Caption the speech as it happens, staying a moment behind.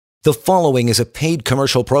The following is a paid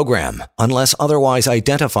commercial program. Unless otherwise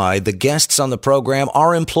identified, the guests on the program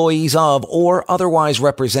are employees of or otherwise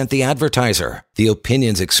represent the advertiser. The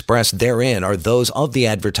opinions expressed therein are those of the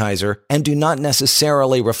advertiser and do not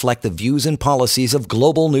necessarily reflect the views and policies of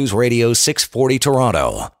Global News Radio 640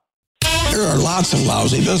 Toronto. There are lots of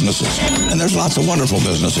lousy businesses, and there's lots of wonderful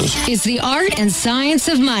businesses. It's the art and science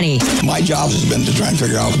of money. My job has been to try and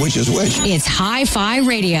figure out which is which. It's Hi-Fi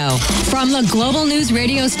Radio from the Global News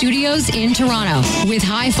Radio studios in Toronto with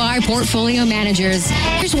Hi-Fi portfolio managers.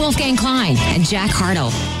 Here's Wolfgang Klein and Jack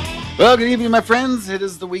Hartle. Well, good evening, my friends. It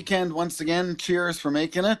is the weekend once again. Cheers for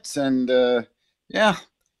making it. And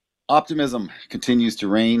optimism continues to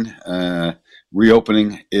reign.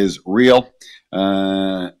 Reopening is real.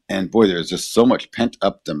 And boy, there's just so much pent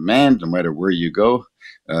up demand no matter where you go.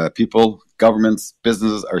 People, governments,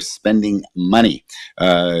 businesses are spending money.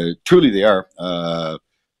 Truly they are.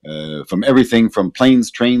 From everything from planes,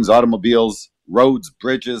 trains, automobiles, roads,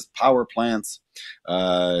 bridges, power plants,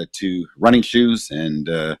 to running shoes and,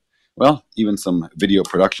 even some video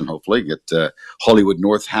production, hopefully. Get Hollywood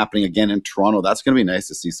North happening again in Toronto. That's going to be nice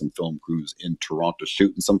to see some film crews in Toronto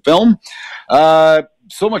shooting some film.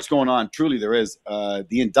 So much going on. Truly there is. The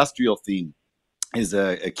industrial theme is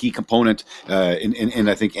a key component in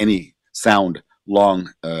I think, any sound,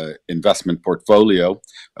 long investment portfolio,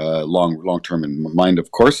 long-term in mind, of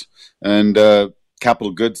course. And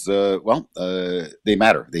capital goods, they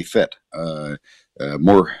matter. They fit.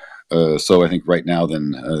 More so I think right now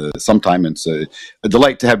than sometime. It's a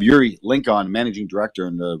delight to have Yuri Lincoln, Managing Director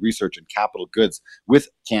in Research and Capital Goods with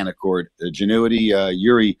Canaccord Genuity.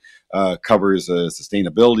 Yuri covers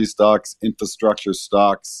sustainability stocks, infrastructure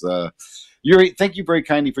stocks. Yuri, thank you very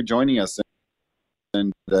kindly for joining us.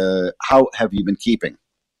 And how have you been keeping?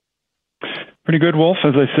 Pretty good, Wolf.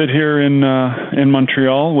 As I sit here in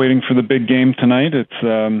Montreal waiting for the big game tonight,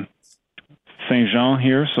 it's Saint-Jean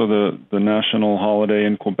here, so the national holiday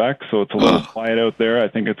in Quebec, so it's a little quiet out there. I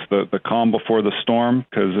think it's the calm before the storm,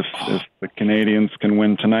 because if the Canadians can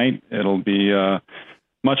win tonight, it'll be a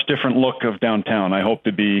much different look of downtown. I hope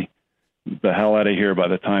to be the hell out of here by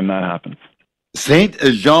the time that happens. Saint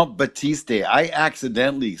Jean Baptiste, I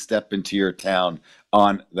accidentally stepped into your town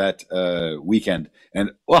on that weekend,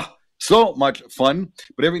 and so much fun,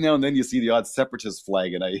 but every now and then you see the odd separatist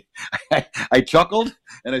flag, and I chuckled,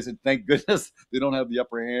 and I said, "Thank goodness they don't have the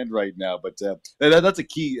upper hand right now." But that's a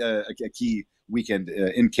key weekend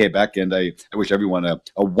in Quebec, and I wish everyone a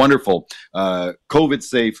wonderful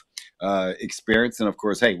COVID-safe experience. And of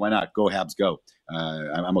course, hey, why not? Go Habs, go!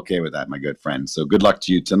 I'm okay with that, my good friend. So good luck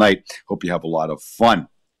to you tonight. Hope you have a lot of fun.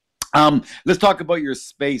 Let's talk about your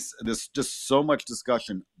space. There's just so much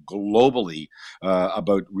discussion globally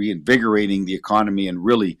about reinvigorating the economy and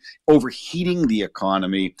really overheating the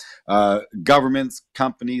economy. Governments,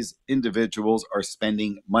 companies, individuals are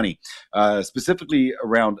spending money, specifically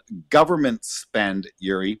around government spend,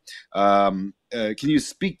 Yuri. Can you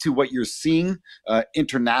speak to what you're seeing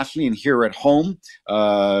internationally and here at home,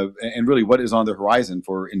 and really what is on the horizon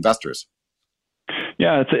for investors?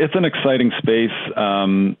 Yeah, it's an exciting space.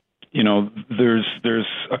 There's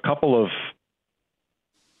a couple of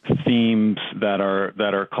themes that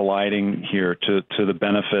are colliding here to the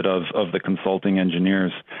benefit of the consulting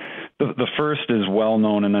engineers. The first is well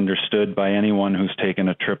known and understood by anyone who's taken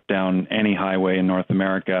a trip down any highway in North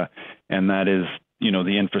America, and that is,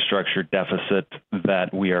 the infrastructure deficit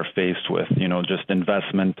that we are faced with. Just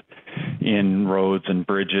investment in roads and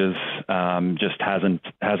bridges just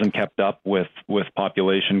hasn't kept up with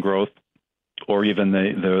population growth, or even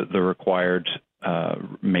the required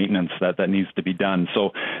maintenance that needs to be done.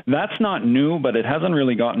 So that's not new, but it hasn't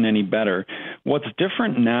really gotten any better. What's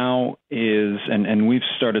different now is, and we've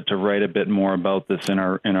started to write a bit more about this in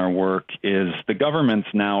our work, is the governments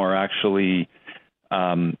now are actually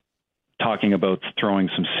talking about throwing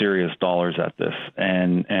some serious dollars at this.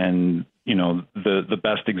 And the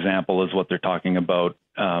best example is what they're talking about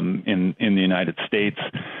in the United States,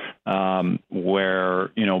 where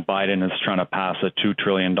Biden is trying to pass a $2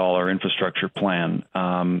 trillion infrastructure plan.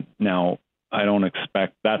 Now, I don't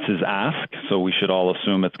expect that's his ask, so we should all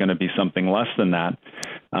assume it's going to be something less than that.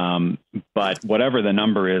 But whatever the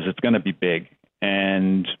number is, it's going to be big.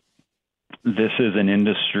 And this is an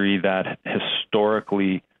industry that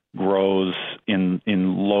historically grows in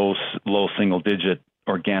low single digit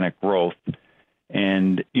organic growth.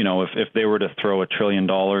 And, if they were to throw $1 trillion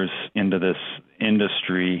into this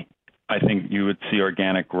industry, I think you would see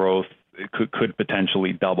organic growth could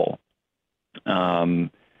potentially double,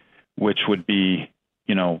 which would be,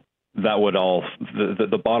 that would all,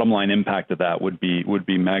 the bottom line impact of that would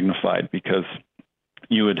be magnified, because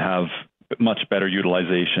you would have much better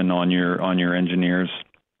utilization on your engineers,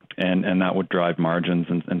 and that would drive margins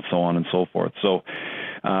and so on and so forth. So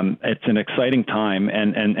it's an exciting time,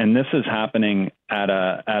 and this is happening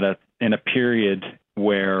in a period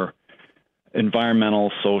where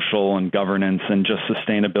environmental, social, and governance, and just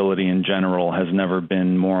sustainability in general has never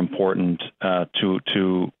been more important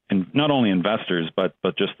to not only investors but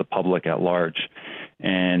just the public at large.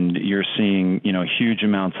 And you're seeing huge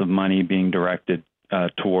amounts of money being directed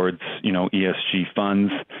towards ESG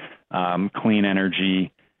funds, clean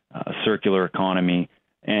energy, circular economy,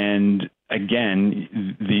 and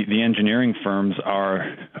again, the engineering firms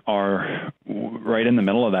are right in the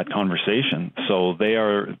middle of that conversation. So they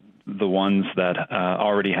are the ones that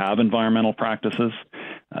already have environmental practices.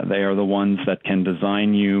 They are the ones that can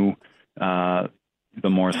design you the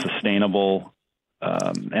more sustainable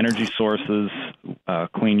energy sources,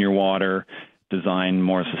 clean your water, design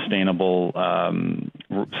more sustainable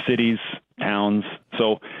cities, towns.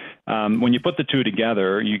 So when you put the two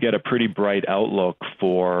together, you get a pretty bright outlook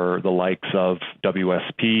for the likes of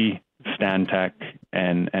WSP, Stantec,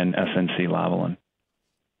 and SNC-Lavalin.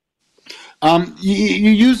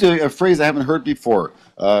 You use a phrase I haven't heard before.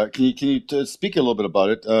 Can you speak a little bit about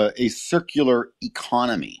it? A circular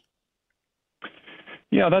economy.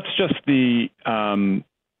 Yeah, that's just the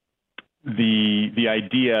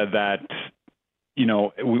idea that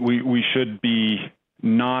we should be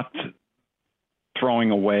not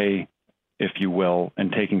throwing away, if you will,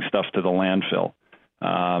 and taking stuff to the landfill,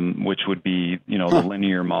 which would be the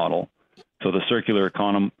linear model. So the circular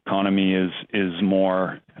economy is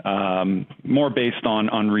more based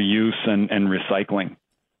on reuse and recycling.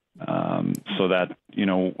 So that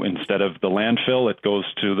instead of the landfill, it goes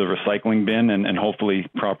to the recycling bin and hopefully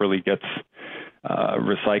properly gets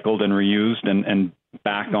recycled and reused and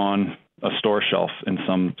back on a store shelf in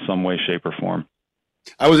some way, shape, or form.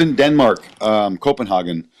 I was in Denmark,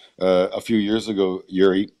 Copenhagen, a few years ago,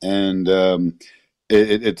 Yuri, and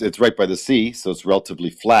it's right by the sea, so it's relatively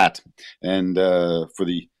flat. And for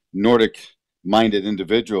the Nordic-minded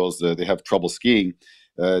individuals, they have trouble skiing.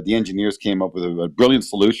 The engineers came up with a brilliant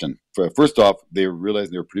solution. First off, they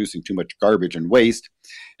realized they were producing too much garbage and waste,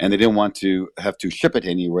 and they didn't want to have to ship it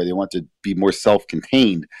anywhere. They wanted to be more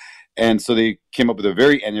self-contained. And so they came up with a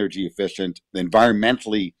very energy efficient,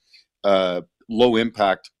 environmentally low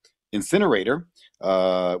impact incinerator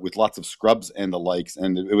with lots of scrubs and the likes.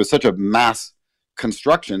 And it was such a mass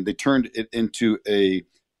construction, they turned it into a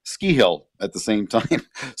ski hill at the same time.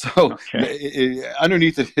 So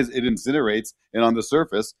underneath it incinerates, and on the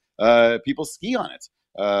surface, people ski on it.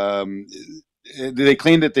 They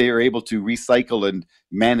claim that they are able to recycle and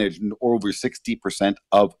manage over 60%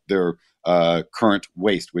 of their current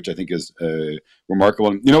waste, which I think is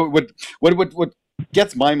remarkable. What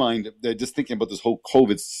gets my mind, just thinking about this whole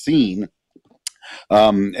COVID scene,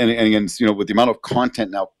 and again, with the amount of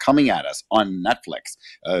content now coming at us on Netflix,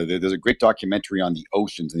 there's a great documentary on the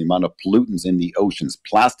oceans and the amount of pollutants in the oceans,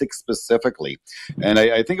 plastic specifically. And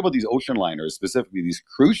I think about these ocean liners, specifically these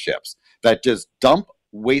cruise ships that just dump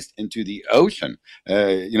waste into the ocean.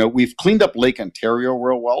 We've cleaned up Lake Ontario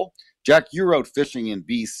real well. Jack, you were out fishing in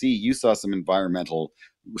BC. You saw some environmental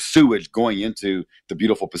sewage going into the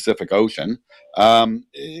beautiful Pacific Ocean. Can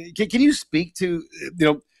you speak to,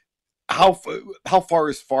 how far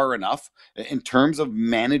is far enough in terms of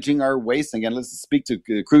managing our waste? Again, let's speak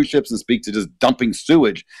to cruise ships and speak to just dumping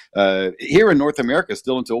sewage here in North America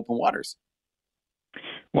still into open waters.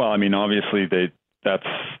 Well, I mean, obviously that's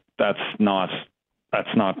not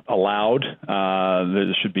allowed.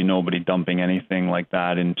 There should be nobody dumping anything like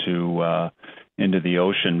that into the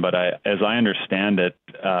ocean. But as I understand it,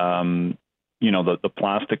 the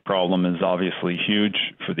plastic problem is obviously huge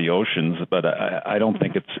for the oceans, but I don't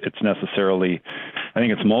think it's necessarily. I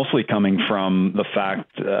think it's mostly coming from the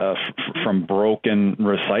fact from broken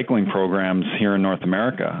recycling programs here in North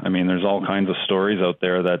America. I mean, there's all kinds of stories out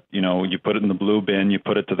there that you put it in the blue bin, you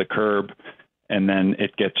put it to the curb, and then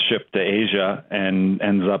it gets shipped to Asia and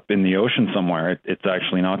ends up in the ocean somewhere. It's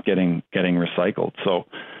actually not getting recycled. So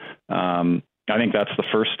I think that's the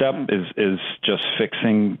first step is just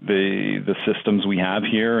fixing the systems we have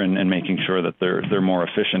here and making sure that they're more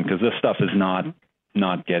efficient, because this stuff is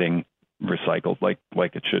not getting recycled like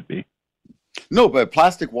it should be. No, but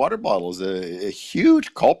plastic water bottles a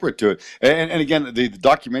huge culprit to it. And again, the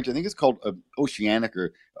documentary, I think it's called Oceanic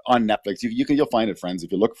or on Netflix. You'll find it, friends,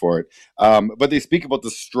 if you look for it. But they speak about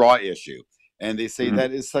the straw issue. And they say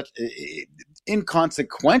that is such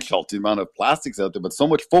inconsequential to the amount of plastics out there, but so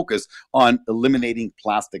much focus on eliminating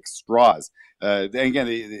plastic straws. Again,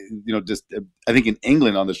 I think in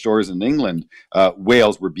England, on the shores in England,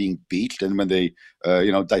 whales were being beached, and when they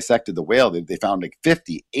dissected the whale, they found like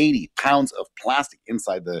 50, 80 pounds of plastic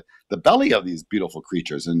inside the belly of these beautiful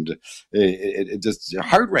creatures, and it just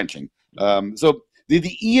heart-wrenching. So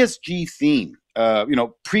the ESG theme,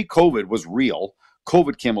 pre-COVID was real.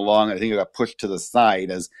 COVID came along. I think it got pushed to the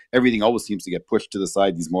side, as everything always seems to get pushed to the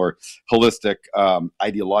side. These more holistic,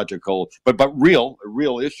 ideological, but real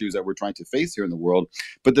issues that we're trying to face here in the world.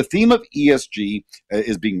 But the theme of ESG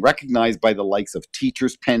is being recognized by the likes of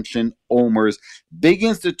teachers' pension, OMERS, big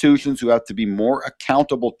institutions who have to be more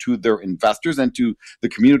accountable to their investors and to the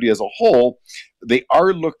community as a whole. They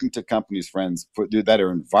are looking to companies, friends, that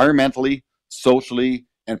are environmentally, socially,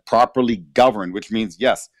 and properly governed, which means,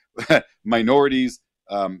 yes, minorities,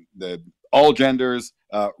 all genders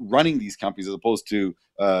running these companies, as opposed to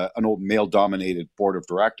an old male-dominated board of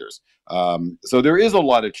directors. So there is a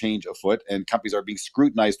lot of change afoot, and companies are being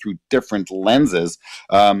scrutinized through different lenses.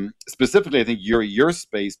 Specifically, I think your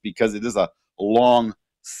space, because it is a long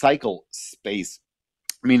cycle space,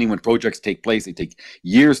 meaning when projects take place, they take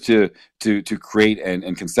years to create and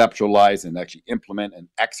conceptualize and actually implement and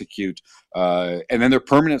execute. And then they're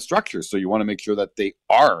permanent structures. So you want to make sure that they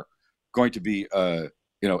are going to be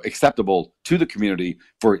acceptable to the community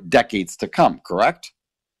for decades to come, correct?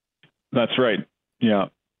 That's right. Yeah.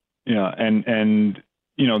 And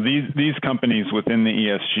these companies within the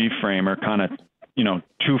ESG frame are kind of,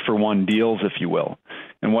 2-for-1 deals, if you will.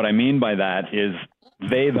 And what I mean by that is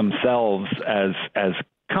they themselves as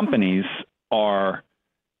companies are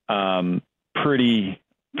pretty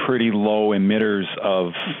low emitters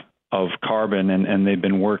of carbon, and they've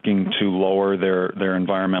been working to lower their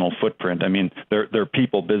environmental footprint. I mean, they're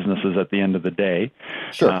people businesses at the end of the day.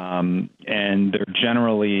 Sure. And they're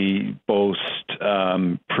generally boast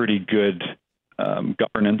pretty good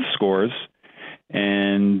governance scores.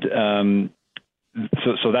 And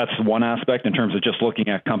so that's one aspect in terms of just looking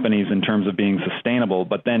at companies in terms of being sustainable.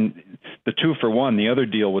 But then the 2-for-1, the other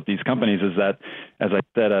deal with these companies is that, as I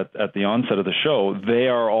said at the onset of the show, they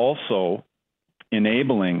are also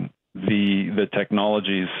enabling the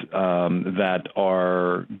technologies that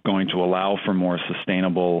are going to allow for more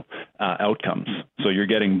sustainable outcomes. So you're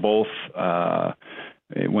getting both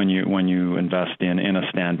when you invest in a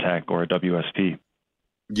Stantec or a WSP.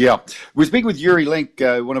 Yeah. We're speaking with Yuri Link,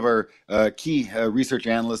 one of our key research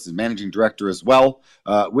analysts and managing director as well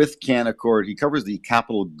with Canaccord. He covers the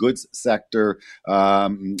capital goods sector,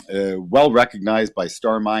 well recognized by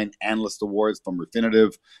Starmine Analyst Awards from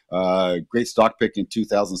Refinitiv. Great stock pick in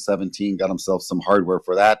 2017, got himself some hardware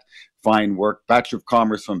for that. Fine work. Bachelor of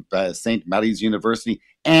Commerce from St. Mary's University,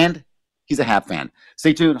 and he's a Hab fan.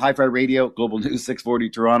 Stay tuned. Hi-Fi Radio, Global News 640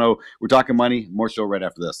 Toronto. We're talking money. More show right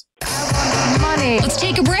after this. Money. Let's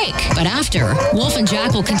take a break. But after, Wolf and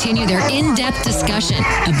Jack will continue their in-depth discussion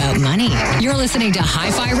about money. You're listening to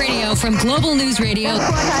Hi-Fi Radio from Global News Radio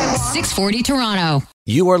 640 Toronto.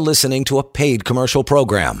 You are listening to a paid commercial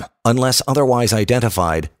program. Unless otherwise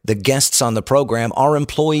identified, the guests on the program are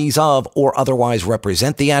employees of or otherwise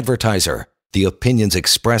represent the advertiser. The opinions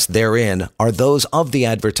expressed therein are those of the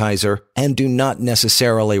advertiser and do not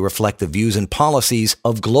necessarily reflect the views and policies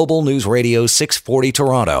of Global News Radio 640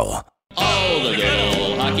 Toronto. Oh, the good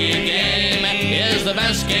old hockey game is the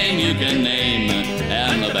best game you can name.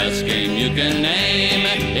 And the best game you can name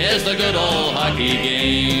is the good old hockey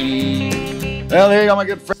game. Well, there you go, my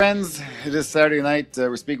good friends. It is Saturday night.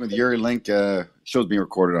 We're speaking with Yuri Link. Show's being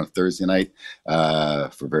recorded on Thursday night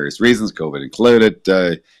for various reasons, COVID included.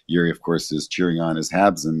 Yuri, of course, is cheering on his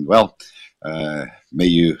Habs. And, well, may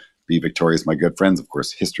you be victorious, my good friends. Of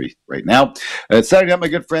course, history right now. It's Saturday night, my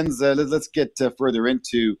good friends. Let's get further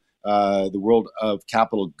into the world of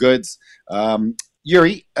capital goods.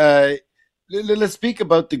 Yuri, let's speak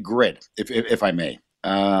about the grid, if I may.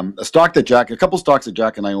 A couple stocks that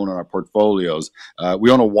Jack and I own in our portfolios. We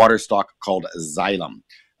own a water stock called Xylem.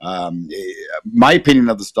 My opinion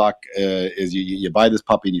of the stock is you buy this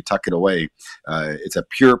puppy and you tuck it away. It's a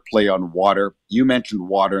pure play on water. You mentioned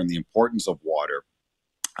water and the importance of water.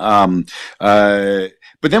 But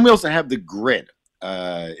then we also have the grid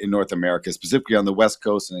in North America, specifically on the West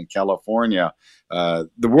Coast and in California. The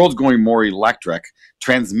world's going more electric.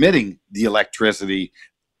 Transmitting the electricity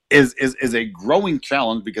is a growing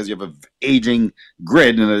challenge because you have an aging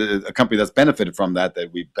grid, and a company that's benefited from that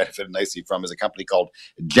we benefited nicely from is a company called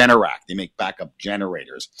Generac. They make backup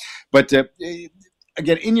generators. But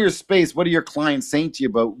again, in your space, what are your clients saying to you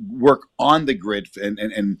about work on the grid and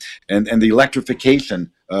the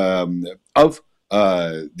electrification of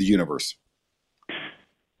the universe?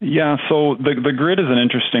 Yeah, so the grid is an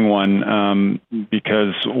interesting one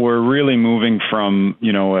because we're really moving from,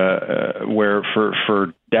 where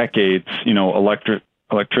for decades,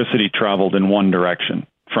 electricity traveled in one direction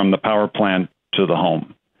from the power plant to the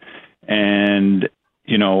home. And,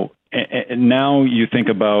 now you think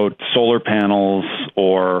about solar panels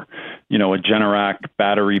or, a Generac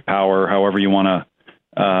battery power, however you want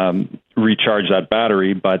to recharge that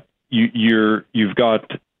battery, but you've got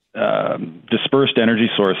dispersed energy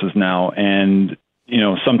sources now, and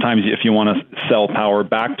sometimes if you want to sell power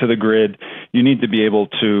back to the grid, you need to be able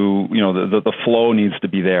to, the flow needs to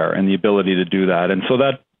be there and the ability to do that, and so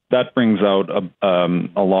that brings out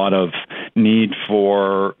a lot of need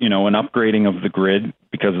for an upgrading of the grid,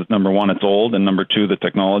 because number one, it's old, and number two, the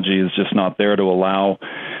technology is just not there to allow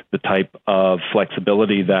the type of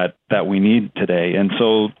flexibility that we need today. And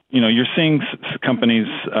so you're seeing companies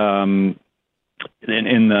in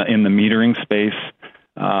the metering space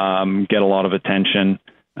get a lot of attention,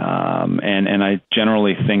 and I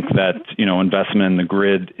generally think that investment in the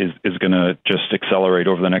grid is going to just accelerate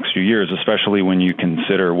over the next few years, especially when you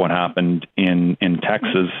consider what happened in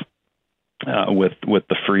Texas with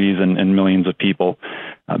the freeze and millions of people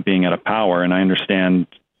being out of power. And I understand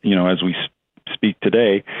as we speak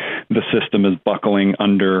today, the system is buckling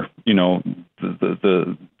under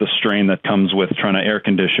the strain that comes with trying to air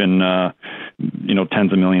condition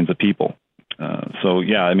tens of millions of people. So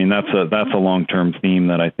yeah, I mean that's a long-term theme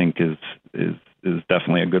that I think is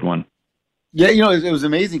definitely a good one. Yeah, it was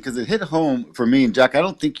amazing because it hit home for me. And Jack, I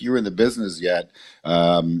don't think you're in the business yet.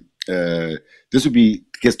 This would be,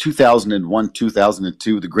 I guess, 2001,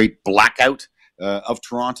 2002, the great blackout of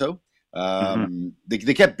Toronto.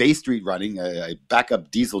 They kept Bay Street running.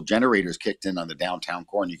 Backup diesel generators kicked in on the downtown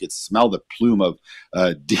core, and you could smell the plume of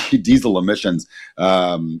diesel emissions.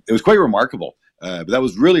 It was quite remarkable. But that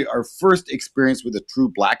was really our first experience with a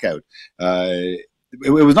true blackout. It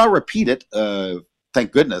was not repeated,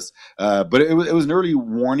 thank goodness, but it was an early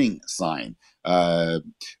warning sign.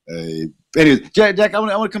 Anyways, Jack, I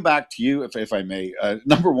want to come back to you if I may.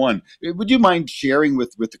 Number one, would you mind sharing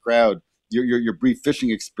with the crowd your brief fishing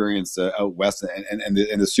experience out west and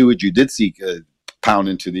the sewage you did see pound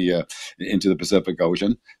into the Pacific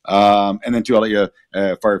Ocean? And then I'll let you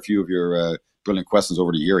fire a few of your brilliant questions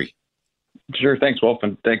over to Yuri. Sure. Thanks, Wolf,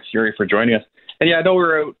 and thanks, Yuri, for joining us. And yeah, I know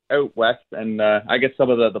we're out west, and I guess some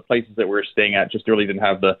of the places that we're staying at just really didn't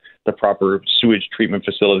have the proper sewage treatment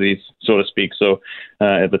facilities, so to speak. So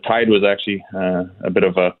the tide was actually a bit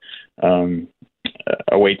of a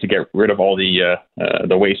way to get rid of all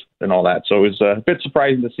the waste and all that. So it was a bit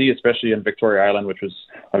surprising to see, especially in Victoria Island, which was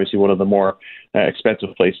obviously one of the more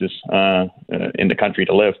expensive places in the country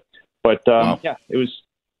to live. But wow. Yeah, it was,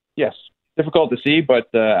 yes, difficult to see, but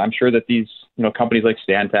I'm sure that these companies like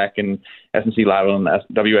Stantec and SNC-Lavalin and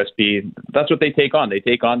WSP, that's what they take on. They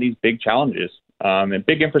take on these big challenges, and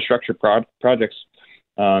big infrastructure projects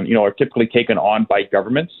are typically taken on by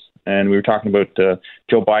governments. And we were talking about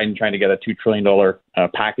Joe Biden trying to get a $2 trillion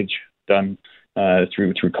package done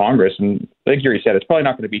through Congress. And like Yuri said, it's probably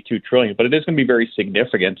not going to be $2 trillion, but it is going to be very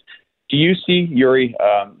significant. Do you see, Yuri,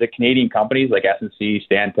 the Canadian companies like SNC,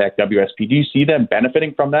 Stantec, WSP, do you see them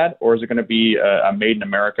benefiting from that? Or is it going to be a made in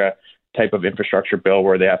America type of infrastructure bill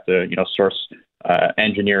where they have to, source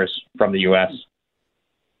engineers from the U.S.?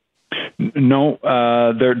 No,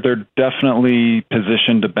 they're definitely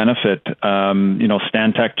positioned to benefit.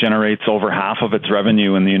 Stantec generates over half of its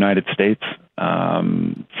revenue in the United States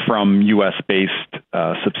from U.S.-based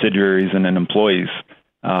subsidiaries and employees.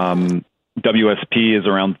 WSP is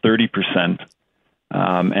around 30%,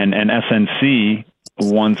 and SNC,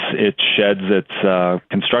 once it sheds its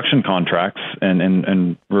construction contracts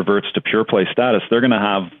and reverts to pure play status, they're going to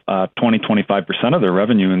have 20-25% of their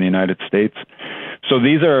revenue in the United States. So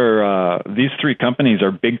these three companies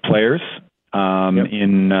are big players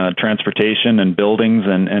in transportation and buildings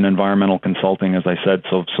and environmental consulting, as I said.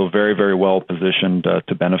 So very, very well positioned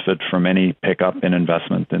to benefit from any pickup in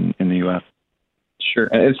investment in the U.S. Sure.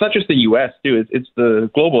 And it's not just the U.S., too. It's the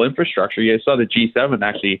global infrastructure. You saw the G7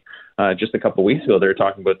 actually just a couple of weeks ago. They were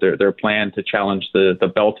talking about their plan to challenge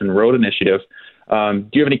the Belt and Road Initiative. Do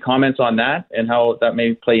you have any comments on that and how that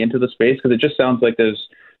may play into the space? Because it just sounds like there's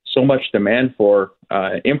so much demand for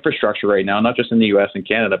infrastructure right now, not just in the U.S. and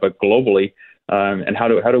Canada, but globally. And how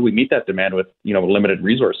do we meet that demand with limited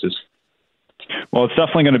resources? Well, it's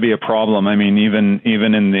definitely going to be a problem. I mean, even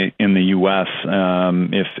in the U.S.,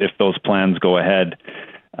 if those plans go ahead,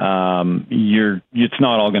 it's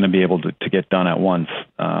not all going to be able to get done at once.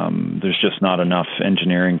 There's just not enough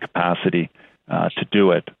engineering capacity to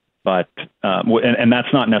do it. But and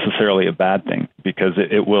that's not necessarily a bad thing, because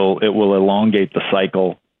it will elongate the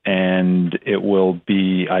cycle and it will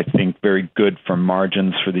be, I think, very good for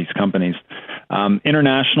margins for these companies.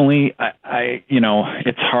 Internationally, I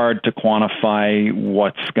it's hard to quantify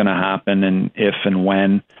what's going to happen and if and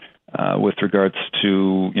when. With regards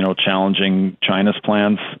to challenging China's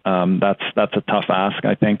plans, that's a tough ask.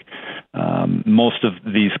 I think most of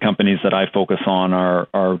these companies that I focus on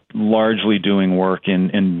are largely doing work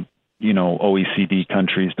in OECD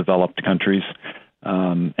countries, developed countries,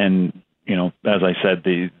 and as I said,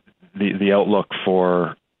 the outlook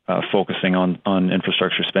for focusing on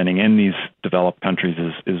infrastructure spending in these developed countries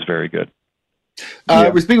is very good.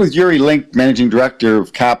 We're speaking with Yuri Link, Managing Director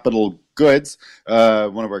of Capital Goods,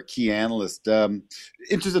 one of our key analysts.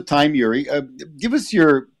 Interest of time, Yuri, give us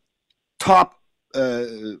your top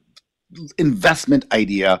investment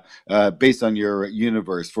idea based on your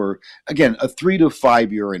universe for, again, a 3 to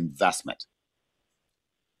 5 year investment.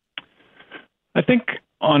 I think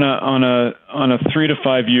on a 3 to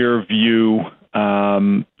 5 year view,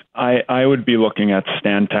 I would be looking at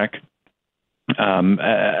Stantec.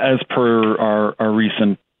 As per our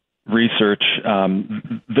recent research,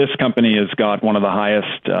 this company has got one of the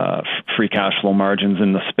highest free cash flow margins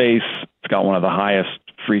in the space. It's got one of the highest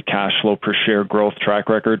free cash flow per share growth track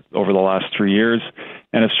record over the last 3 years,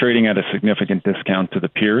 and it's trading at a significant discount to the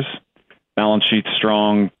peers. Balance sheet's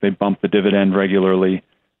strong. They bump the dividend regularly,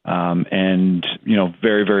 and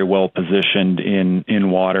very, very well positioned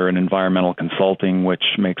in water and environmental consulting, which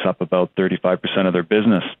makes up about 35% of their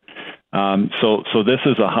business. So this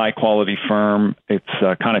is a high quality firm. It's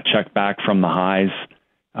kind of checked back from the highs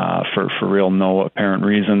for real no apparent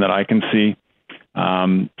reason that I can see.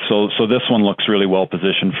 So this one looks really well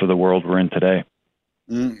positioned for the world we're in today.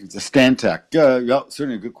 It's a Stantec,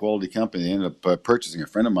 certainly a good quality company. They ended up purchasing a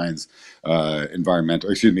friend of mine's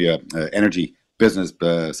energy business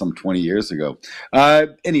some 20 years ago.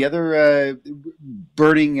 Any other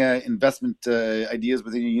burning investment ideas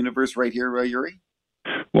within your universe right here, Yuri?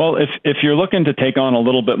 Well, if you're looking to take on a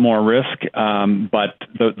little bit more risk, but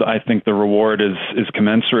I think the reward is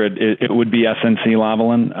commensurate, it would be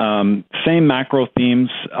SNC-Lavalin. Same macro themes,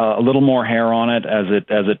 a little more hair on it as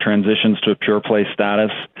it transitions to a pure play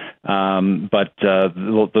status. But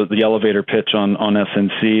the elevator pitch on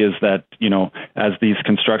SNC is that as these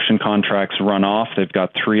construction contracts run off, they've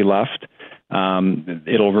got 3 left.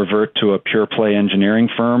 It'll revert to a pure play engineering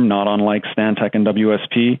firm, not unlike Stantec and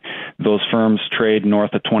WSP. Those firms trade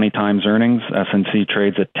north of 20 times earnings. SNC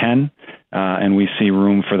trades at 10, and we see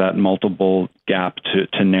room for that multiple gap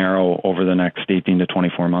to narrow over the next 18 to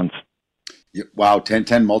 24 months. Yeah, wow,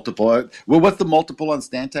 10 multiple. Well, what's the multiple on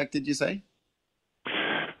Stantec, did you say?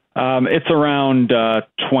 It's around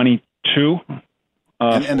 22.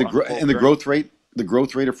 And the growth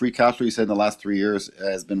rate of free cash flow, you said in the last 3 years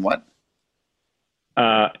has been what?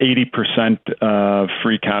 80%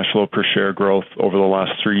 free cash flow per share growth over the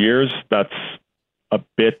last 3 years. That's a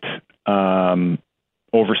bit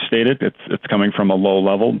overstated. It's coming from a low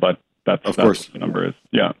level, but that's what the number is.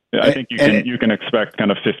 Yeah. I think you can expect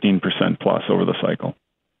kind of 15% plus over the cycle.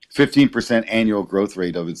 15% annual growth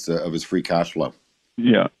rate of its free cash flow.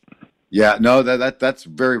 Yeah. Yeah. No, that's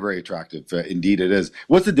very, very attractive. Indeed, it is.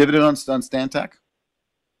 What's the dividend on Stantec?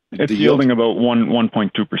 It's yielding about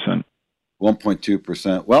 1.2%.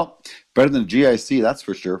 1.2%. Well, better than GIC, that's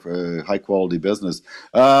for sure, for a high quality business.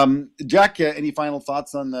 Jack, any final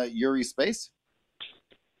thoughts on the Yuri space?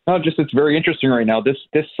 No, just it's very interesting right now. This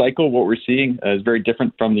cycle, what we're seeing is very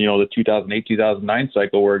different from the 2008-2009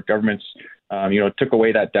 cycle where governments took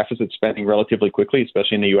away that deficit spending relatively quickly,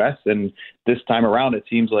 especially in the U.S. And this time around, it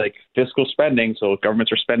seems like fiscal spending, so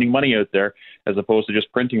governments are spending money out there as opposed to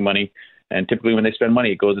just printing money. And typically when they spend money,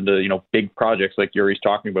 it goes into, big projects like Yuri's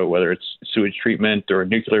talking about, whether it's sewage treatment or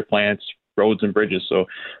nuclear plants, roads and bridges. So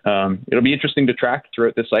it'll be interesting to track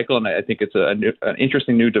throughout this cycle. And I think it's an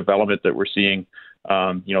interesting new development that we're seeing,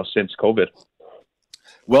 since COVID.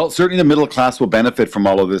 Well, certainly the middle class will benefit from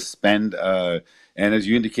all of this spend. And as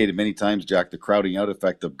you indicated many times, Jack, the crowding out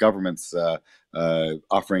effect of governments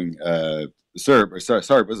offering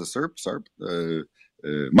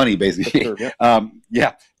money, basically,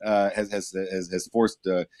 has forced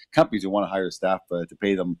companies who want to hire staff to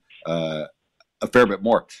pay them a fair bit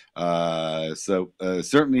more. So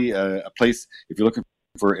certainly a place, if you're looking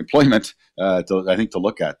for employment, I think to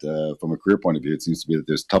look at from a career point of view, it seems to be that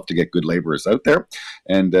there's tough to get good laborers out there.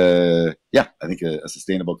 And I think a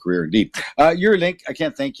sustainable career indeed. Yuri Link, I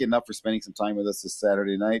can't thank you enough for spending some time with us this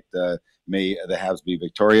Saturday night. May the Habs be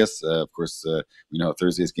victorious. Of course, we know how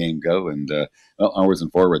Thursday's game go, and onwards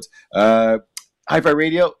and forwards. Hi-Fi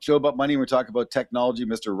Radio, show about money. We're talking about technology.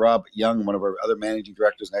 Mr. Rob Young, one of our other managing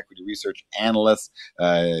directors and equity research analysts.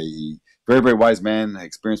 Very, very wise man,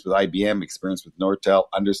 experience with IBM, experience with Nortel,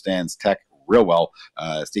 understands tech real well.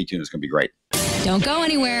 Stay tuned. It's going to be great. Don't go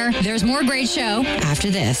anywhere. There's more great show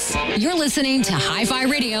after this. You're listening to Hi-Fi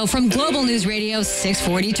Radio from Global News Radio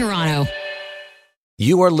 640 Toronto.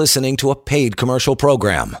 You are listening to a paid commercial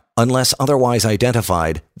program. Unless otherwise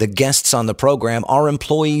identified, the guests on the program are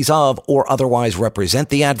employees of or otherwise represent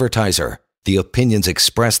the advertiser. The opinions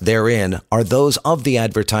expressed therein are those of the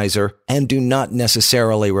advertiser and do not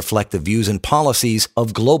necessarily reflect the views and policies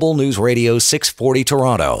of Global News Radio 640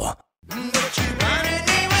 Toronto.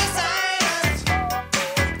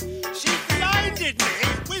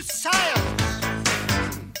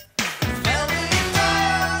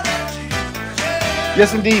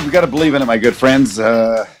 Yes, indeed. We got to believe in it, my good friends.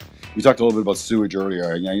 We talked a little bit about sewage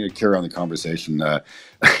earlier. I'm going to carry on the conversation.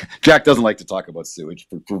 Jack doesn't like to talk about sewage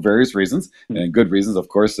for various reasons, and good reasons, of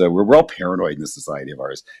course. We're all paranoid in this society of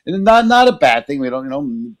ours, and not a bad thing. We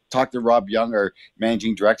don't, talk to Rob Young, our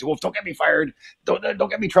managing director. Well, don't get me fired. Don't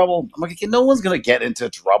get me in trouble. I'm like, no one's going to get into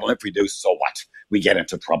trouble. If we do, so what? We get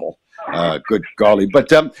into trouble. Good golly.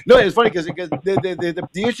 But no, it's funny because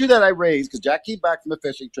the issue that I raised, because Jack came back from a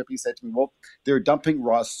fishing trip, he said to me, well, they're dumping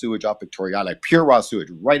raw sewage off Victoria, like pure raw sewage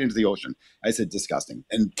right into the ocean. I said, disgusting.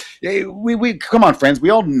 And we come on, friends, we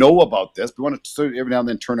all know about this. We want to sort of every now and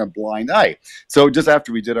then turn a blind eye. So just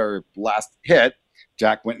after we did our last hit,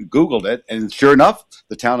 Jack went and Googled it, and sure enough,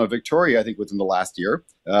 the town of Victoria, I think within the last year,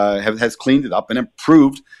 has cleaned it up and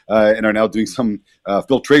improved, and are now doing some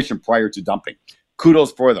filtration prior to dumping.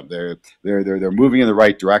 Kudos for them. They're moving in the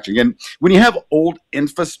right direction. Again, when you have old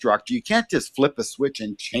infrastructure, you can't just flip a switch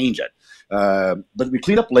and change it. But we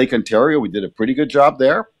cleaned up Lake Ontario. We did a pretty good job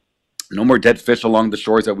there. No more dead fish along the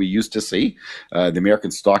shores that we used to see. The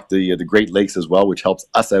Americans stocked the Great Lakes as well, which helps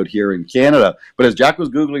us out here in Canada. But as Jack was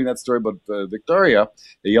Googling that story about Victoria,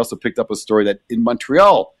 he also picked up a story that in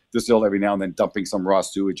Montreal, they're still every now and then dumping some raw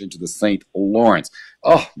sewage into the St. Lawrence.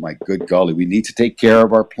 Oh, my good golly. We need to take care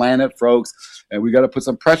of our planet, folks. And we got to put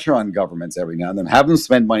some pressure on governments every now and then. Have them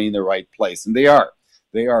spend money in the right place. And they are.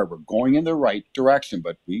 We're going in the right direction.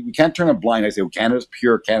 But we can't turn a blind eye and say, Canada's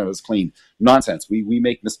pure, Canada's clean. Nonsense. We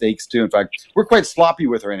make mistakes too. In fact, we're quite sloppy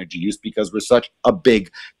with our energy use because we're such a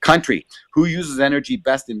big country. Who uses energy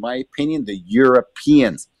best, in my opinion? The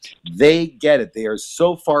Europeans. They get it. They are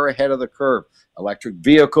so far ahead of the curve. Electric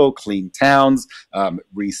vehicle, clean towns,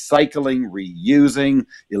 recycling, reusing,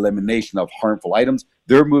 elimination of harmful items.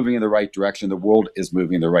 They're moving in the right direction. The world is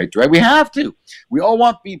moving in the right direction. We have to. We all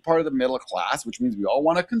want to be part of the middle class, which means we all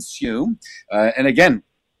want to consume. And again,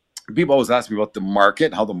 people always ask me about the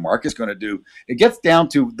market, how the market's going to do. It gets down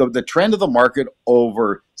to the trend of the market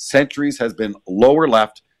over centuries has been lower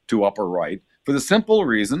left to upper right for the simple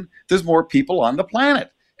reason there's more people on the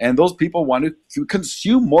planet. And those people want to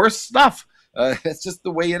consume more stuff. It's just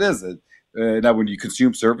the way it is. Now, when you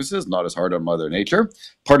consume services, not as hard on Mother Nature.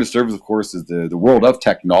 Part of service, of course, is the world of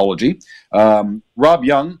technology. Rob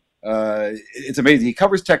Young, it's amazing. He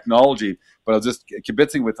covers technology, but I was just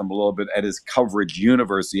kibitzing with him a little bit at his coverage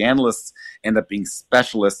universe. The analysts end up being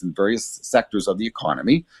specialists in various sectors of the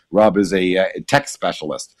economy. Rob is a tech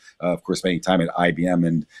specialist, of course, spending time at IBM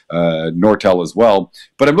and Nortel as well.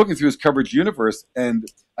 But I'm looking through his coverage universe, and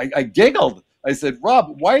I giggled. I said,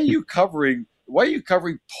 Rob, why are you covering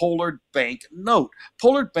Pollard Bank Note?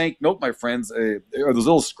 Pollard Bank Note, my friends, are those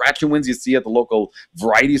little scratching wins you see at the local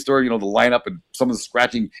variety store, the lineup, and someone's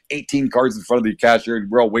scratching 18 cards in front of the cashier,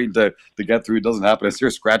 and we're all waiting to get through. It doesn't happen. It's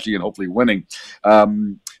here scratching and hopefully winning.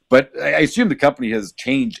 But I assume the company has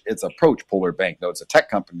changed its approach, Pollard Bank Note. It's a tech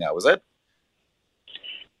company now, is it?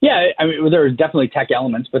 Yeah, I mean, there's definitely tech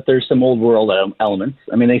elements, but there's some old world elements.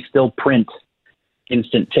 I mean, they still print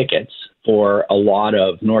instant tickets for a lot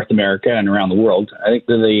of North America and around the world. I think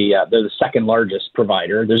they're the second largest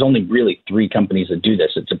provider. There's only really 3 companies that do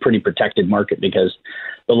this. It's a pretty protected market because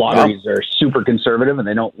the lotteries are super conservative and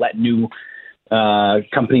they don't let new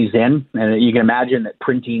companies in. And you can imagine that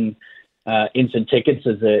printing instant tickets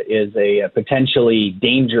is a potentially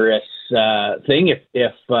dangerous thing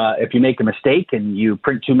if you make a mistake and you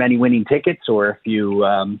print too many winning tickets, or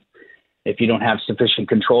if you don't have sufficient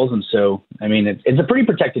controls. And so, I mean, it's a pretty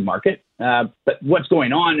protected market. But what's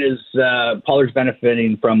going on is Pollard's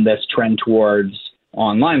benefiting from this trend towards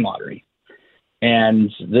online lottery.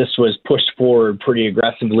 And this was pushed forward pretty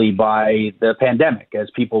aggressively by the pandemic, as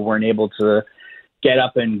people weren't able to get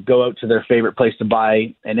up and go out to their favorite place to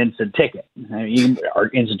buy an instant ticket. I mean, our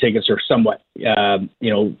instant tickets are somewhat,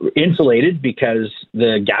 insulated because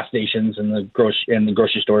the gas stations and the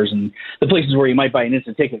grocery stores and the places where you might buy an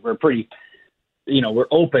instant ticket were pretty, were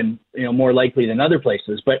open, more likely than other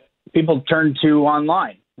places. But people turned to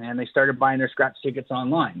online, and they started buying their scratch tickets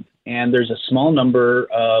online. And there's a small number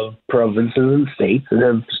of provinces and states that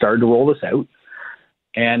have started to roll this out,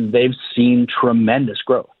 and they've seen tremendous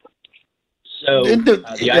growth. So the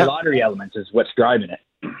iLottery element is what's driving it.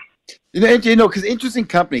 Because interesting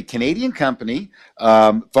company, Canadian company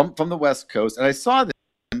from the West Coast, and I saw this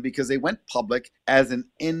because they went public as an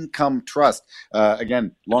income trust.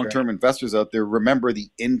 Again, long-term investors out there remember the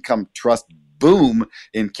income trust boom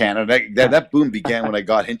in Canada. That boom began when I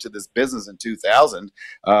got into this business in 2000,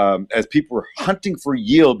 as people were hunting for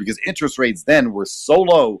yield because interest rates then were so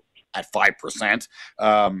low at 5%.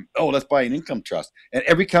 Let's buy an income trust. And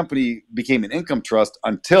every company became an income trust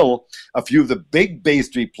until a few of the big Bay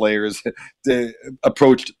Street players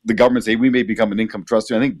approached the government and say, we may become an income trust.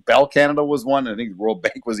 I think Bell Canada was one. I think the World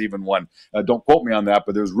Bank was even one. Don't quote me on that,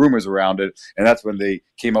 but there's rumors around it. And that's when they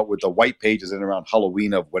came out with the white pages in around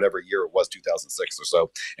Halloween of whatever year it was, 2006 or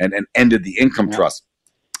so, and ended the income trust.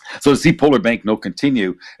 So to see Polar Bank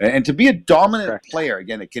continue and to be a dominant player,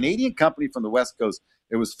 again, a Canadian company from the West Coast.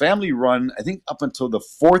 It was family run, I think, up until the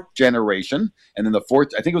fourth generation. And then I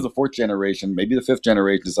think it was the fourth generation, maybe the fifth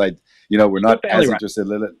generation decided, we're not as interested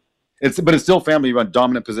in it. But it's still family run,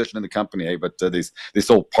 dominant position in the company. But they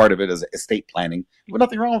sold part of it as estate planning. But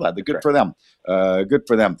nothing wrong with that. They're good for them. Good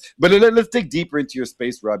for them. But let's dig deeper into your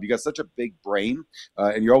space, Rob. You got such a big brain,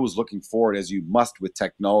 and you're always looking forward, as you must with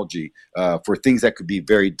technology, for things that could be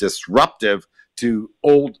very disruptive to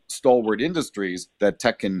old stalwart industries that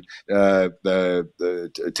tech can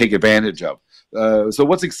take advantage of. So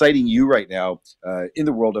what's exciting you right now in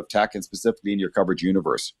the world of tech and specifically in your coverage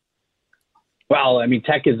universe? Well, I mean,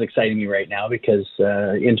 tech is exciting me right now because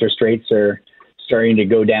interest rates are starting to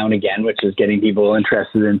go down again, which is getting people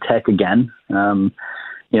interested in tech again.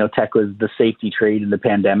 Tech was the safety trade in the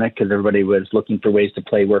pandemic because everybody was looking for ways to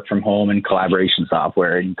play work from home and collaboration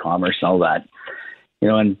software and e-commerce and all that.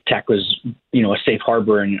 And tech was, a safe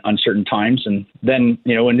harbor in uncertain times. And then,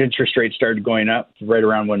 when interest rates started going up right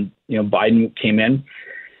around when, Biden came in,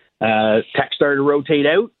 tech started to rotate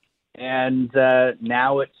out and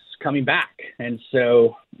now it's coming back. And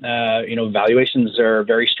so, valuations are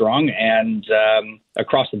very strong and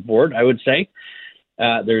across the board, I would say.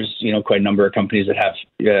 There's, quite a number of companies that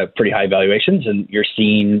have pretty high valuations, and you're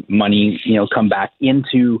seeing money, come back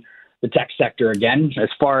into the tech sector again. As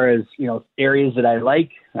far as, areas that I like,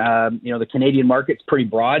 the Canadian market's pretty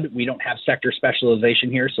broad. We don't have sector specialization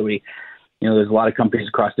here. So there's a lot of companies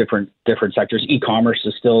across different sectors. E-commerce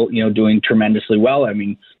is still, doing tremendously well. I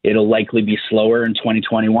mean, it'll likely be slower in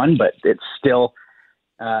 2021, but it's still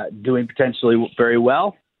doing potentially very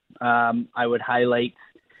well. I would highlight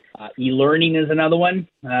e-learning is another one.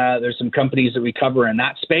 There's some companies that we cover in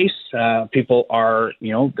that space. People are,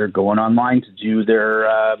 they're going online to do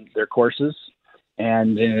their courses,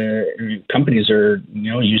 and companies are,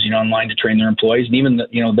 using online to train their employees and even,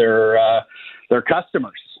 their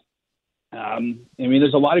customers.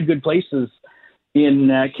 There's a lot of good places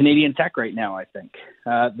in Canadian tech right now, I think.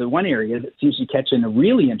 The one area that seems to be catching a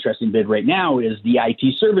really interesting bid right now is the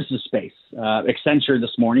IT services space. Accenture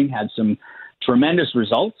this morning had some tremendous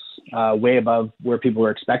results, way above where people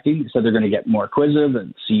were expecting. So they're going to get more acquisitive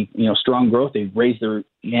and see, strong growth. They've raised their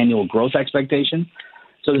annual growth expectation.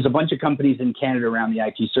 So there's a bunch of companies in Canada around the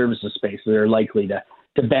IT services space that are likely to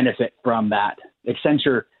benefit from that.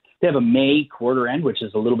 Accenture, they have a May quarter end, which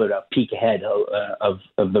is a little bit of a peak ahead of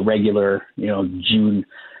the regular, June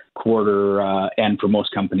quarter end for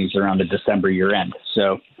most companies around the December year end.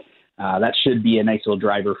 So that should be a nice little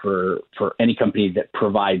driver for any company that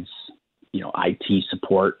provides, IT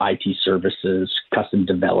support, IT services, custom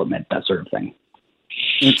development, that sort of thing.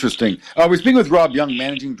 Interesting. We're speaking with Rob Young,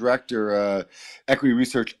 Managing Director, Equity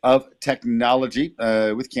Research of Technology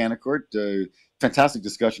with Canaccord. Fantastic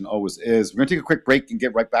discussion, always is. We're going to take a quick break and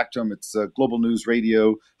get right back to him. It's Global News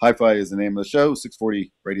Radio. Hi-Fi is the name of the show,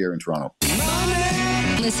 640 right here in Toronto.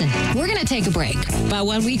 Listen, we're going to take a break, but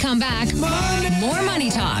when we come back, more money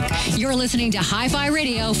talk. You're listening to Hi-Fi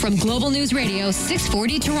Radio from Global News Radio,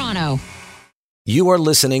 640 Toronto. You are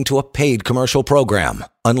listening to a paid commercial program.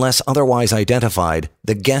 Unless otherwise identified,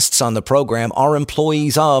 the guests on the program are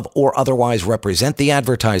employees of or otherwise represent the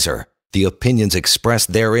advertiser. The opinions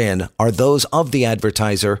expressed therein are those of the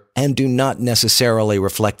advertiser and do not necessarily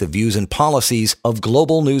reflect the views and policies of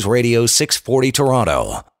Global News Radio 640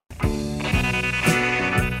 Toronto.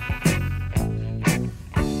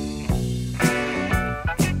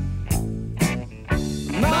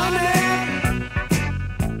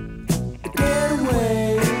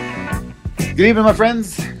 Good evening, my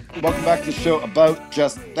friends. Welcome back to the show about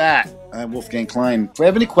just that. I'm Wolfgang Klein. If you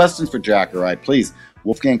have any questions for Jack or I, please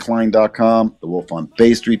WolfgangKlein.com,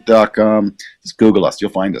 thewolfonbaystreet.com. Just Google us.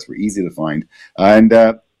 You'll find us. We're easy to find. And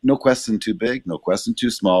no question too big, no question too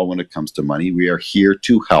small when it comes to money. We are here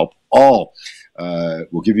to help all.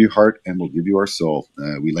 We'll give you heart and we'll give you our soul.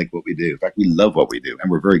 We like what we do. In fact, we love what we do, and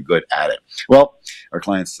we're very good at it. Well, our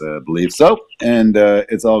clients believe so, and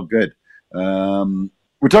it's all good.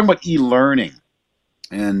 We're talking about e-learning.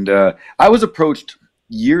 And I was approached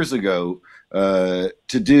years ago to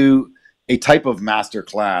do a type of master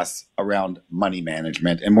class around money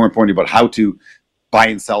management, and more importantly, about how to buy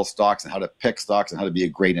and sell stocks and how to pick stocks and how to be a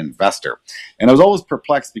great investor. And I was always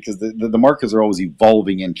perplexed because the markets are always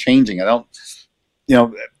evolving and changing. I don't,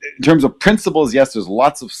 in terms of principles, yes, there's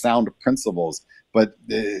lots of sound principles, but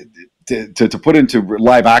to put into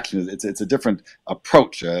live action, it's a different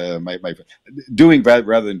approach. My doing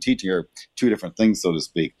rather than teaching are two different things, so to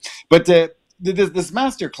speak. But this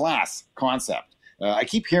master class concept, I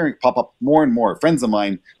keep hearing pop up more and more. Friends of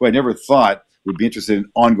mine who I never thought would be interested in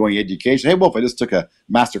ongoing education. Hey, Wolf, I just took a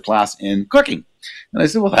master class in cooking. And I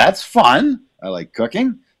said, well, that's fun. I like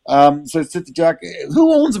cooking. So I said to Jack,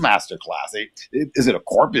 who owns a master class? Is it a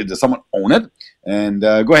corp? Does someone own it? And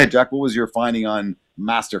go ahead, Jack. What was your finding on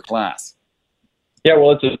master class? Yeah,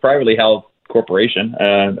 well, it's a privately held corporation.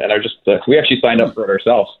 And we actually signed up for it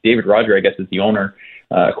ourselves. David Roger, I guess, is the owner,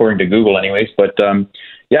 according to Google anyways. But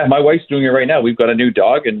yeah, my wife's doing it right now. We've got a new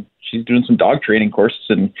dog, and she's doing some dog training courses.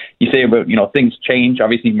 And you say about, things change.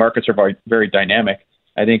 Obviously, markets are very, very dynamic.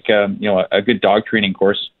 I think, a good dog training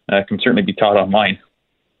course can certainly be taught online.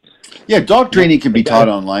 Yeah, dog training can be taught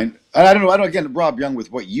online. I don't know. Again, Rob Young,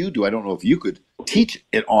 with what you do, I don't know if you could teach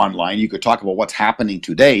it online. You could talk about what's happening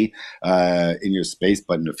today in your space,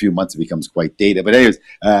 but in a few months it becomes quite dated. But anyways,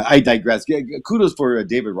 I digress. Kudos for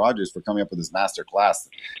David Rogers for coming up with this master class.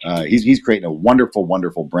 He's creating a wonderful,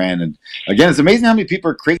 wonderful brand. And again, it's amazing how many people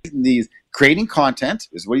are creating content.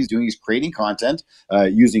 Is what he's doing. He's creating content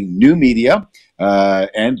using new media.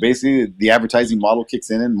 And basically, the advertising model kicks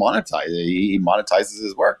in and he monetizes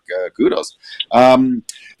his work. Kudos.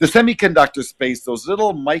 The semiconductor space, those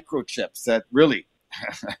little microchips that really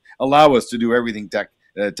allow us to do everything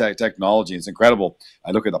technology. It's incredible. I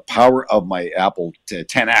look at the power of my Apple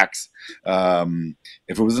 10X.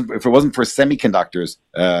 If it wasn't for semiconductors,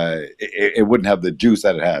 it wouldn't have the juice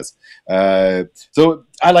that it has. So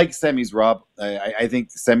I like semis, Rob. I think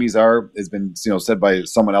semis has been said by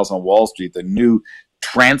someone else on Wall Street, the new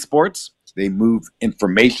transports. They move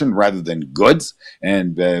information rather than goods,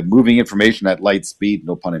 and moving information at light speed,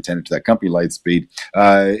 no pun intended to that company, Lightspeed,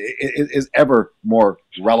 is ever more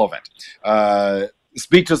relevant.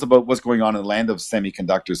 Speak to us about what's going on in the land of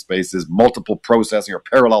semiconductor spaces. Multiple processing or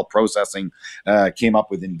parallel processing came up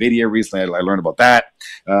with NVIDIA recently. I learned about that.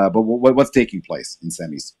 But what's taking place in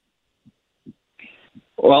semis?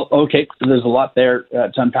 Well, okay, so there's a lot there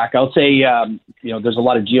to unpack. I'll say, there's a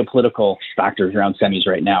lot of geopolitical factors around semis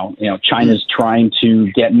right now. China's trying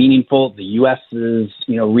to get meaningful. The U.S. is,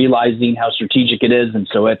 realizing how strategic it is, and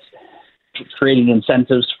so it's creating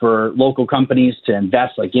incentives for local companies to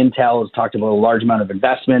invest. Like Intel has talked about a large amount of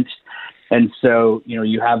investment. And so,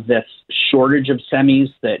 you have this shortage of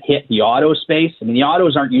semis that hit the auto space. I mean, the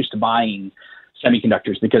autos aren't used to buying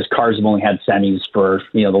semiconductors because cars have only had semis for,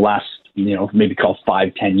 the last, maybe call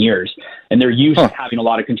 5-10 years. And they're used to having a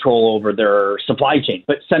lot of control over their supply chain.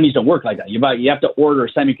 But semis don't work like that. You have to order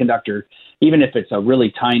a semiconductor, even if it's a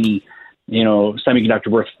really tiny semiconductor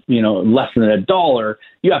worth, less than $1,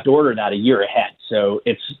 you have to order that a year ahead. So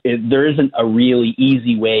there isn't a really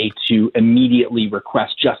easy way to immediately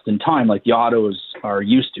request just in time like the autos are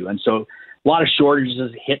used to. And so a lot of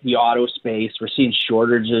shortages hit the auto space. We're seeing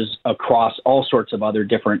shortages across all sorts of other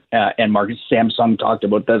different end markets. Samsung talked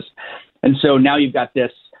about this. And so now you've got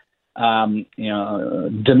this, demand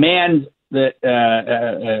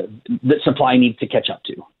that supply needs to catch up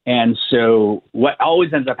to. And so what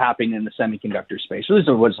always ends up happening in the semiconductor space, so this is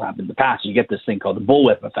what's happened in the past, you get this thing called the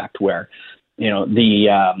bullwhip effect where, the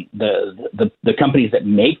companies that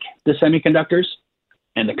make the semiconductors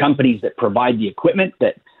and the companies that provide the equipment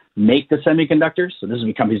that make the semiconductors. So this would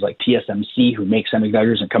be companies like TSMC who make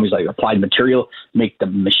semiconductors, and companies like Applied Material make the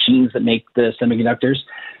machines that make the semiconductors.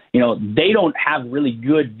 They don't have really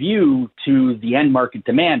good view to the end market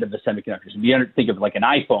demand of the semiconductors. If you think of like an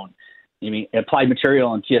iPhone, Applied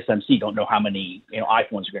Material and TSMC don't know how many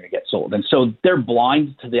iPhones are going to get sold. And so they're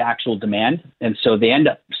blind to the actual demand. And so they end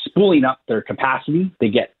up spooling up their capacity. They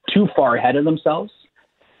get too far ahead of themselves,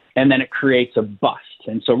 and then it creates a bust.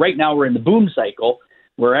 And so right now we're in the boom cycle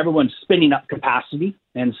where everyone's spinning up capacity.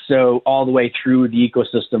 And so all the way through the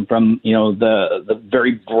ecosystem from, the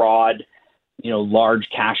very broad, large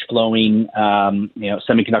cash flowing,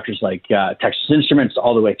 semiconductors like Texas Instruments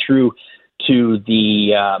all the way through to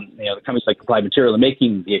the companies like Applied Materials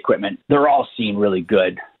making the equipment, they're all seeing really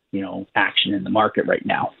good, action in the market right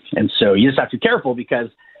now. And so you just have to be careful because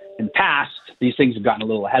in the past, these things have gotten a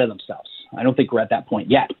little ahead of themselves. I don't think we're at that point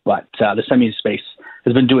yet, but the semi space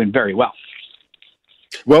has been doing very well.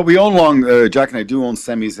 Well, we own Jack and I do own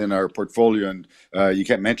semis in our portfolio, and you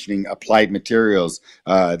kept mentioning Applied Materials.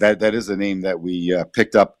 That is a name that we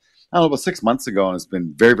picked up, I don't know, about 6 months ago, and it's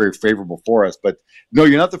been very, very favorable for us. But no,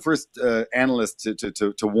 you're not the first analyst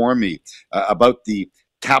to warn me about the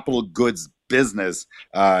capital goods business.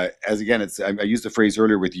 As again, I used the phrase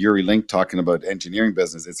earlier with Yuri Link talking about engineering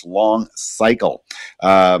business. It's long cycle,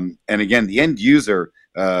 and again, the end user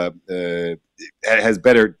has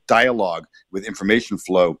better dialogue with information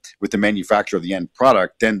flow with the manufacturer of the end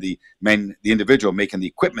product than the individual making the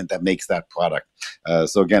equipment that makes that product.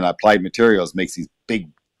 So again, Applied Materials makes these big,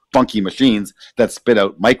 funky machines that spit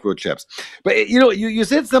out microchips. But you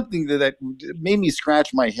said something that made me scratch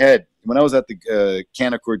my head when I was at the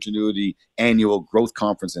Canaccord Genuity annual growth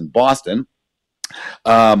conference in Boston.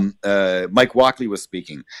 Mike Walkley was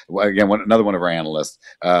speaking, again, another one of our analysts,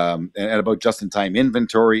 and about just-in-time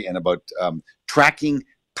inventory and about tracking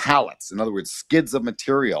pallets. In other words, skids of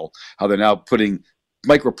material, how they're now putting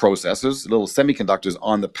microprocessors, little semiconductors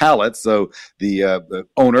on the pallet, so the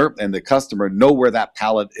owner and the customer know where that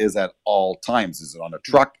pallet is at all times. Is it on a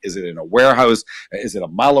truck? Is it in a warehouse? Is it a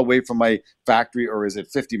mile away from my factory, or is it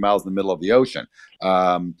 50 miles in the middle of the ocean?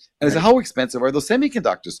 And I said, how expensive are those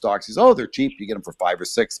semiconductor stocks? He says, they're cheap. You get them for $5 or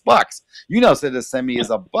 $6. You now said a semi is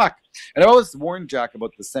 $1. And I always warn Jack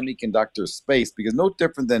about the semiconductor space because no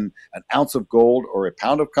different than an ounce of gold or a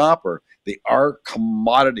pound of copper, they are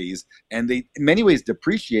commodities, and they in many ways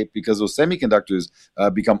depreciate because those semiconductors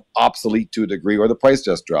become obsolete to a degree, or the price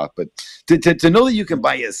just dropped. But to know that you can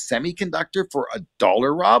buy a semiconductor for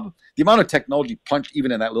 $1, Rob, the amount of technology punched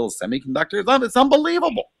even in that little semiconductor, it's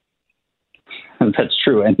unbelievable. That's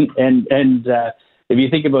true, and if you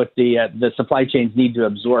think about the supply chains need to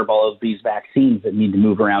absorb all of these vaccines that need to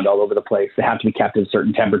move around all over the place. They have to be kept at a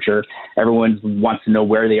certain temperature. Everyone wants to know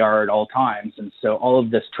where they are at all times, and so all of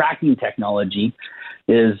this tracking technology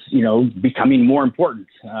is becoming more important.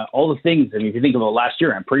 All the things. I mean, if you think about last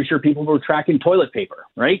year, I'm pretty sure people were tracking toilet paper,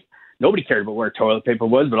 right? Nobody cared about where toilet paper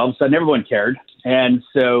was, but all of a sudden everyone cared, and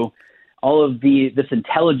so all of this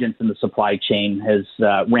intelligence in the supply chain has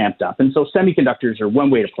ramped up. And so semiconductors are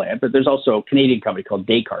one way to play it, but there's also a Canadian company called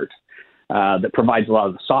Descartes that provides a lot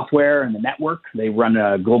of the software and the network. They run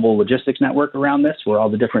a global logistics network around this where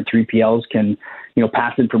all the different 3PLs can,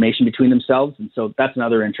 pass information between themselves. And so that's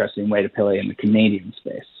another interesting way to play in the Canadian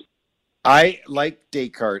space. I like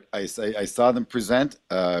Descartes. I saw them present.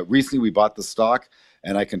 Recently, we bought the stock.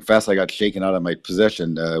 And I confess I got shaken out of my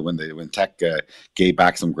position when tech gave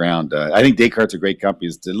back some ground. I think Descartes is a great company.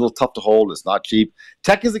 It's a little tough to hold. It's not cheap.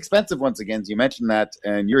 Tech is expensive once again. You mentioned that,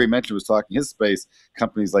 and Yuri mentioned was talking his space.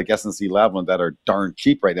 Companies like SNC-Lavalin that are darn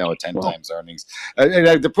cheap right now at 10 times earnings.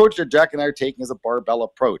 The approach that Jack and I are taking is a barbell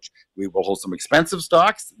approach. We will hold some expensive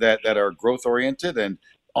stocks that are growth oriented and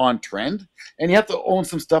on trend, and you have to own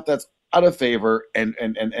some stuff that's out of favor and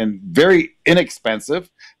very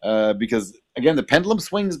inexpensive because, again, the pendulum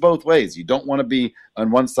swings both ways. You don't want to be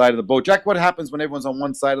on one side of the boat. Jack, what happens when everyone's on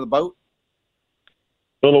one side of the boat?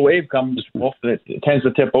 A little wave comes, it tends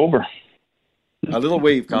to tip over. A little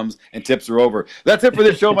wave comes and tips are over. That's it for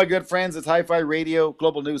this show, my good friends. It's Hi-Fi Radio,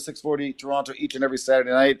 Global News 640 Toronto, each and every Saturday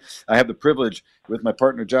night. I have the privilege with my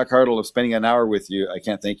partner, Jack Hartle, of spending an hour with you. I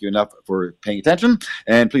can't thank you enough for paying attention.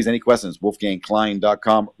 And please, any questions,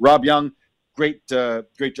 wolfgangklein.com. Rob Young, great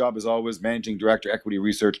job as always, Managing Director, Equity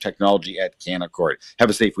Research Technology at Canaccord. Have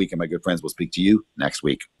a safe weekend, my good friends. We'll speak to you next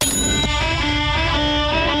week.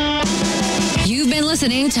 You've been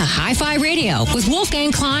listening to Hi-Fi Radio with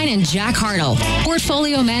Wolfgang Klein and Jack Hartle,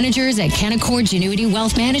 portfolio managers at Canaccord Genuity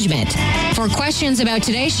Wealth Management. For questions about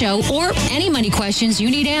today's show or any money questions you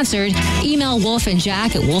need answered, email Wolf and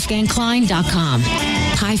Jack at wolfgangklein.com.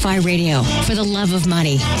 Hi-Fi Radio, for the love of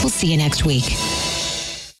money. We'll see you next week.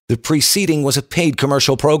 The preceding was a paid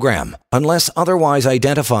commercial program. Unless otherwise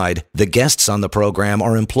identified, the guests on the program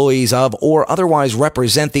are employees of or otherwise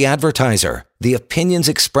represent the advertiser. The opinions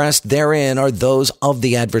expressed therein are those of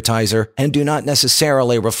the advertiser and do not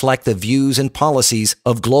necessarily reflect the views and policies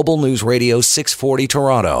of Global News Radio 640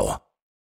 Toronto.